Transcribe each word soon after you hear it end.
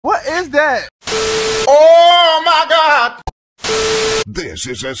What is that? Oh my God! This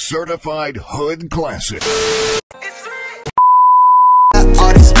is a certified hood classic.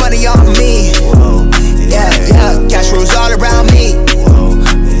 All this money on me. Yeah, cash rolls all around me.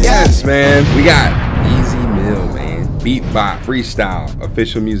 Yes, man. We got Easy Mill, man. BeatBox Freestyle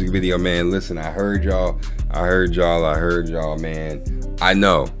official music video, man. Listen, I heard y'all, man. I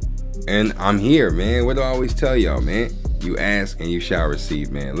know. And I'm here, man. What do I always tell y'all, man? You ask and you shall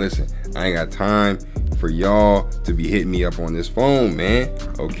receive, man. Listen, I ain't got time for y'all to be hitting me up on this phone, man.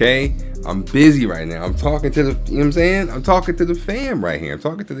 Okay? I'm busy right now. I'm talking to the, you know what I'm saying? I'm talking to the fam right here. I'm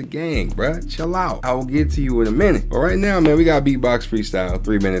talking to the gang, bruh. Chill out. I will get to you in a minute. But right now, man, we got BeatBox Freestyle,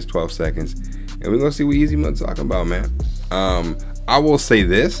 3 minutes, 12 seconds. And we're gonna see what Easy Mill's talking about, man. I will say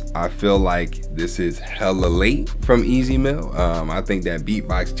this. I feel like this is hella late from Easy Mill. I think that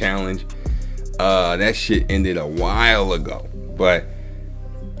BeatBox challenge, that shit ended a while ago. But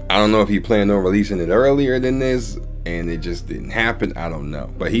I don't know if he planned on releasing it earlier than this and it just didn't happen. I don't know.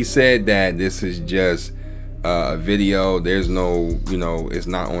 But he said that this is just a video. There's no, you know, it's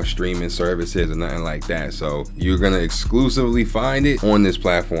not on streaming services or nothing like that. So you're gonna exclusively find it on this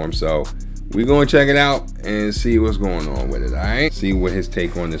platform. So we're gonna check it out and see what's going on with it, all right? See what his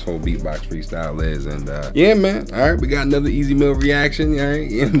take on this whole BeatBox Freestyle is. And yeah, man, all right, we got another Easy Mill reaction, all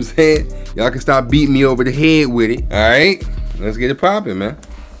right? You know what I'm saying? Y'all can stop beating me over the head with it, all right? Let's get it popping, man.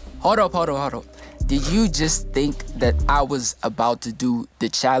 Hold up. Did you just think that I was about to do the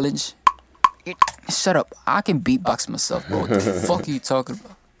challenge? Shut up, I can beatbox myself, bro. What the fuck are you talking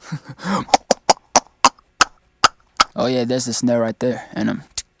about? Oh yeah, there's the snare right there, and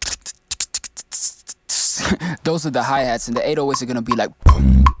those are the hi-hats, and the 808s are gonna be like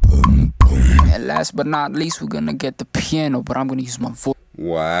boom, boom, boom. And last but not least, we're gonna get the piano, but I'm gonna use my voice.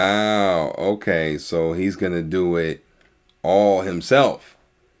 Wow, okay, so he's gonna do it all himself.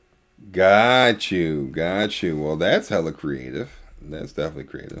 Got you. Well, that's hella creative. That's definitely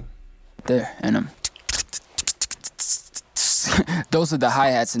creative. There, and those are the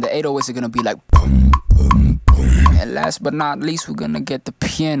hi-hats, and the 808s are gonna be like boom, boom, boom. And last but not least, we're gonna get the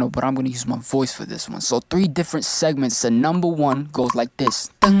piano, but I'm gonna use my voice for this one. So 3 different segments. So number 1 goes like this.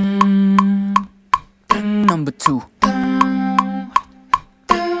 Dun, dun, number 2. Dun,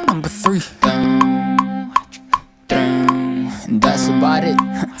 dun, number 3. Dun, dun, and that's about it.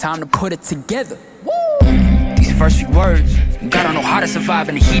 Time to put it together. Woo! These first few words, you gotta know how to survive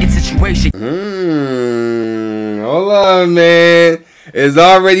in a heated situation. Hold on, man. It's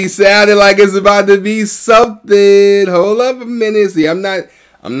already sounding like it's about to be something. Hold up a minute. See, I'm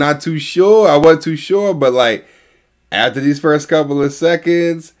not too sure. I wasn't too sure, but like after these first couple of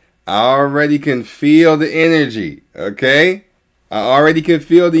seconds, I already can feel the energy. Okay? I already can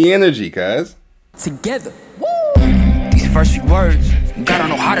feel the energy, cuz. Together. Woo! These first few words, you gotta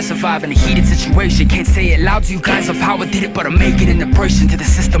know how to survive in a heated situation. Can't say it loud to you guys of how I did it, but I'm making an abrasion to the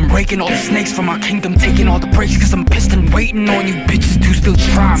system, raking all the snakes from our kingdom, taking all the breaks, cause I'm pissed and waiting on you bitches to still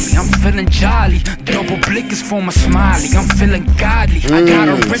try me. I'm feeling jolly, double blick is for my smiley. I'm feeling godly, I got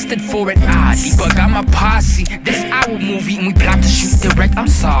arrested for it oddly, but got my posse. This our movie and we plan to shoot direct. I'm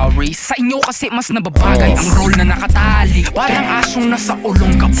sorry, sa inyo kasi mas nababagay ang role na nakatali. Parang asong nasa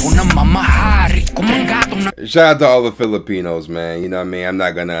ulong kapo na mamahari. Kumanggatong na. Shout out to all the Filipinos, man. You know what I mean? I'm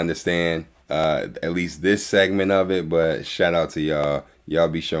not gonna understand at least this segment of it, but shout out to y'all. Y'all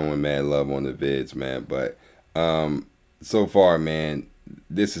be showing mad love on the vids, man. But so far, man,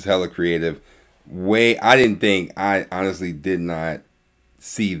 this is hella creative. I honestly did not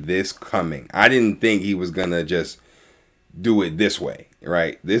see this coming. I didn't think he was gonna just do it this way,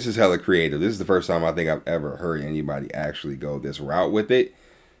 right? This is hella creative. This is the first time I think I've ever heard anybody actually go this route with it.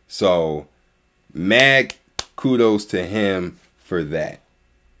 So mad kudos to him for that.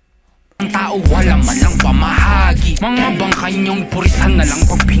 Ang tao wala man lang pamahagi. Mga bangkay niyong purisan na lang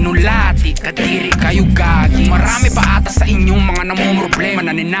pag pinulati. Kadiri kayo gagi. Marami pa ata sa inyong mga namumroblema.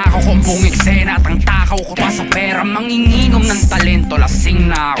 Naninakaw ko ang buong eksena at ang takaw ko pa sa pera. Manginginom ng talento, lasing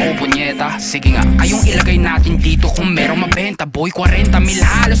na ako, punyeta. Sige nga, kayong ilagay natin dito kung merong mabenta. Boy, 40 mil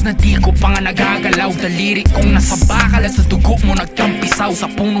halos na di ko pa nga nagagalaw. Daliri kong nasa bakal at sa dugo mo nagtampisaw. Sa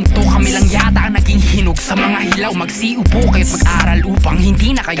punong to kami lang yata ang naging hinog sa mga hilaw. Magsiupo kayo't mag-aral upang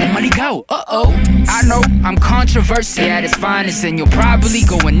hindi na kayo maligaw. Uh-oh, I know I'm controversy at its finest, and you'll probably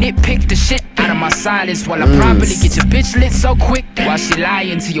go and nitpick the shit out of my silence, while I probably get your bitch lit so quick while she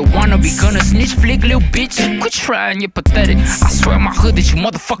lying to your wannabe gonna snitch flick, little bitch. Quit trying, you're pathetic. I swear my hood that you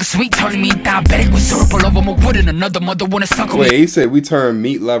motherfucker sweet, turning me diabetic with syrup all over my wood, and another mother wanna suck on me. Wait, he said we turn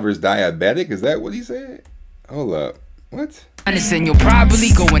meat lovers diabetic? Is that what he said? Hold up, what? And you'll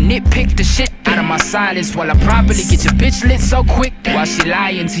probably go and nitpick the shit out of my silence while I properly get your bitch lit so quick. While she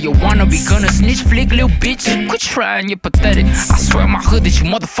lying to your wannabe gonna snitch flick, little bitch. Quit trying, you're pathetic. I swear in my hood that you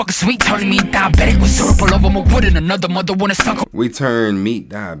motherfucking sweet, turning me diabetic with syrup all over my wood and another mother wanna suck. We turn meat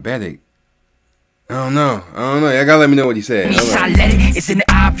diabetic. I don't know. Y'all gotta let me know what he said. I let it, it's in the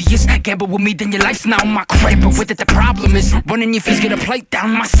obvious. Gamble with me, then your life's not on my credit. But with it, the problem is running your fees, get a plate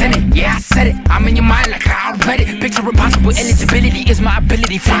down my senate. Yeah, I said it. I'm in your mind like I read it. Picture impossible eligibility is my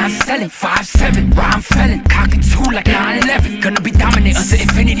ability. Fine selling, 5'7", rhyme felon. Cocking 2 like 9/11. Gonna be dominant until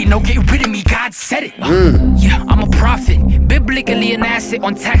infinity. No getting rid of me, God said it. Yeah, I'm a prophet. Biblically an asset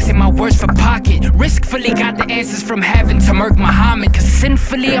on taxing my words for pocket. Riskfully got the answers from heaven to murk Muhammad. Cause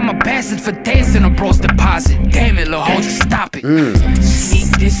sinfully I'm a bastard for dancing on bro's deposit. Damn it, little hoe, just stop it. Sneak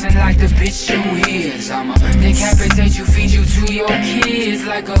dissing like the bitch you is. I'ma decapitate you, feed you to your kids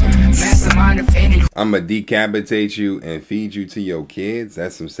like a mastermind of any. I'ma decapitate you and feed you to your kids.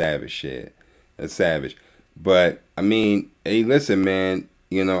 That's some savage shit. That's savage. But I mean, hey, listen, man.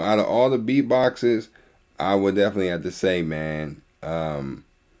 You know, out of all the beatboxes, I would definitely have to say, man,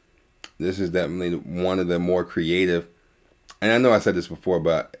 this is definitely one of the more creative. And I know I said this before,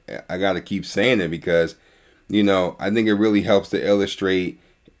 but I got to keep saying it because, you know, I think it really helps to illustrate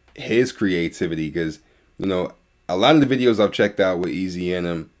his creativity because, you know, a lot of the videos I've checked out with Easy in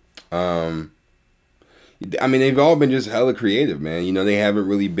them, I mean, they've all been just hella creative, man. You know, they haven't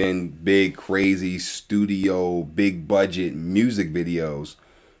really been big, crazy studio, big budget music videos,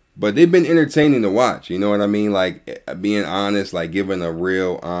 but they've been entertaining to watch. You know what I mean? Like being honest, like giving a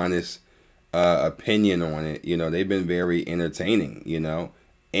real honest opinion on it. You know, they've been very entertaining, you know,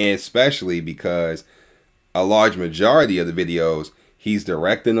 and especially because a large majority of the videos, he's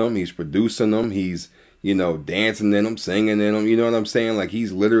directing them, he's producing them, he's, you know, dancing in them, singing in them, you know what I'm saying? Like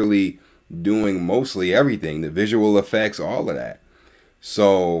he's literally doing mostly everything, the visual effects, all of that.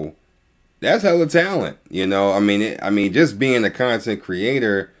 So that's hella talent, you know. I mean, just being a content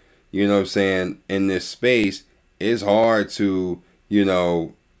creator, you know what I'm saying, in this space, it's hard to, you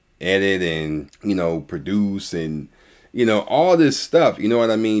know, edit and, you know, produce and, you know, all this stuff, you know what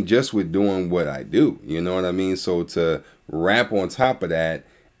I mean, just with doing what I do, you know what I mean? So to rap on top of that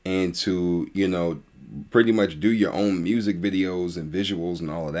and to, you know, pretty much do your own music videos and visuals and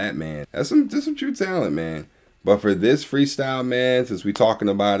all of that, man, that's some true talent, man. But for this freestyle, man, since we talking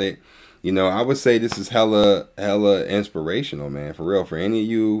about it, you know, I would say this is hella inspirational, man, for real. For any of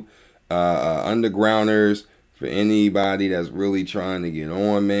you undergrounders, for anybody that's really trying to get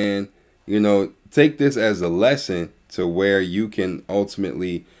on, man, you know, take this as a lesson to where you can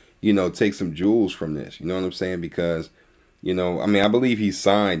ultimately, you know, take some jewels from this. You know what I'm saying? Because, you know, I mean, I believe he's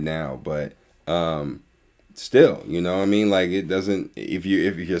signed now, but still, you know what I mean? Like it doesn't, if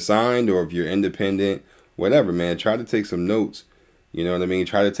you're signed or if you're independent, whatever, man, try to take some notes. You know what I mean?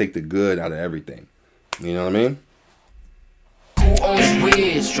 Try to take the good out of everything. You know what I mean? Who owns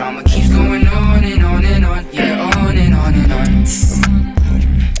which? Drama keeps going on and on and on. Yeah, on and on and on.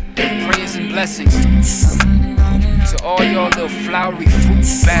 Prayers and blessings to all y'all little flowery fruit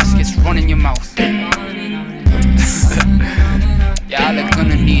baskets running your mouth. Y'all are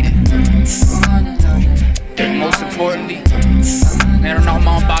gonna need it. Most importantly, meron akong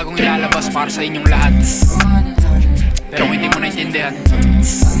mga bagong ilalabas para sa inyong lahat. Pero hindi mo naintindihan.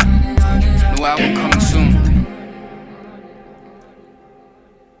 New album coming soon.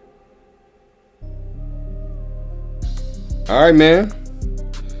 Alright, man.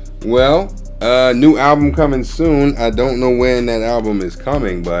 Well, new album coming soon. I don't know when that album is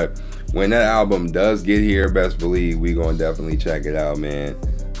coming, but when that album does get here, best believe we gonna definitely check it out, man.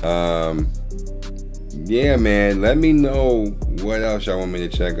 Yeah, man, let me know what else y'all want me to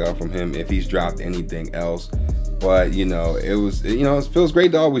check out from him, if he's dropped anything else. But, you know, it feels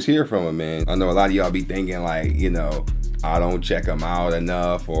great to always hear from him, man. I know a lot of y'all be thinking like, you know, I don't check him out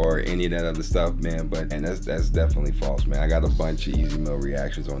enough or any of that other stuff, man. But man, that's definitely false, man. I got a bunch of Easy Mill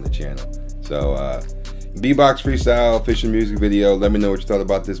reactions on the channel. So BeatBox Freestyle official music video. Let me know what you thought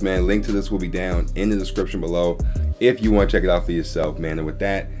about this, man. Link to this will be down in the description below if you want to check it out for yourself, man. And with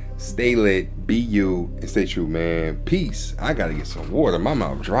that, stay lit, be you, and stay true, man. Peace. I gotta get some water. My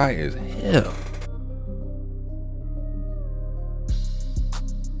mouth dry as hell.